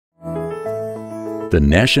The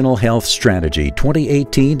National Health Strategy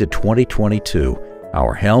 2018 to 2022,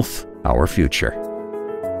 Our Health, Our Future.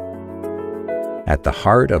 At the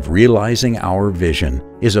heart of realizing our vision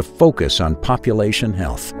is a focus on population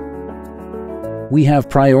health. We have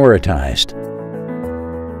prioritized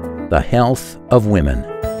the health of women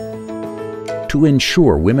to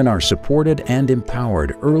ensure women are supported and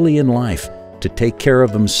empowered early in life to take care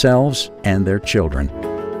of themselves and their children.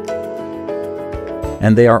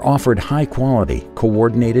 And they are offered high-quality,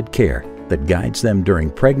 coordinated care that guides them during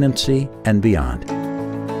pregnancy and beyond.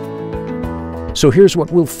 So here's what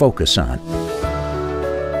we'll focus on: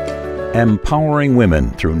 empowering women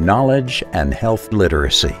through knowledge and health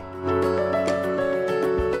literacy,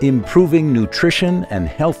 improving nutrition and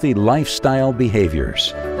healthy lifestyle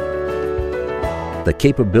behaviors, the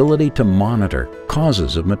capability to monitor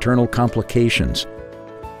causes of maternal complications,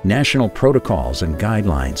 national protocols and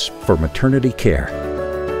guidelines for maternity care,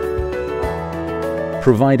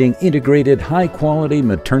 providing integrated high-quality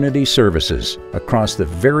maternity services across the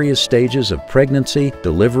various stages of pregnancy,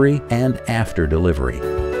 delivery, and after delivery.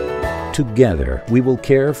 Together, we will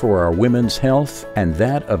care for our women's health and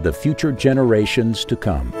that of the future generations to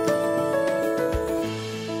come.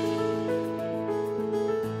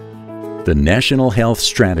 The National Health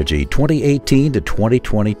Strategy 2018 to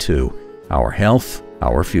 2022, Our Health,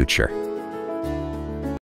 Our Future.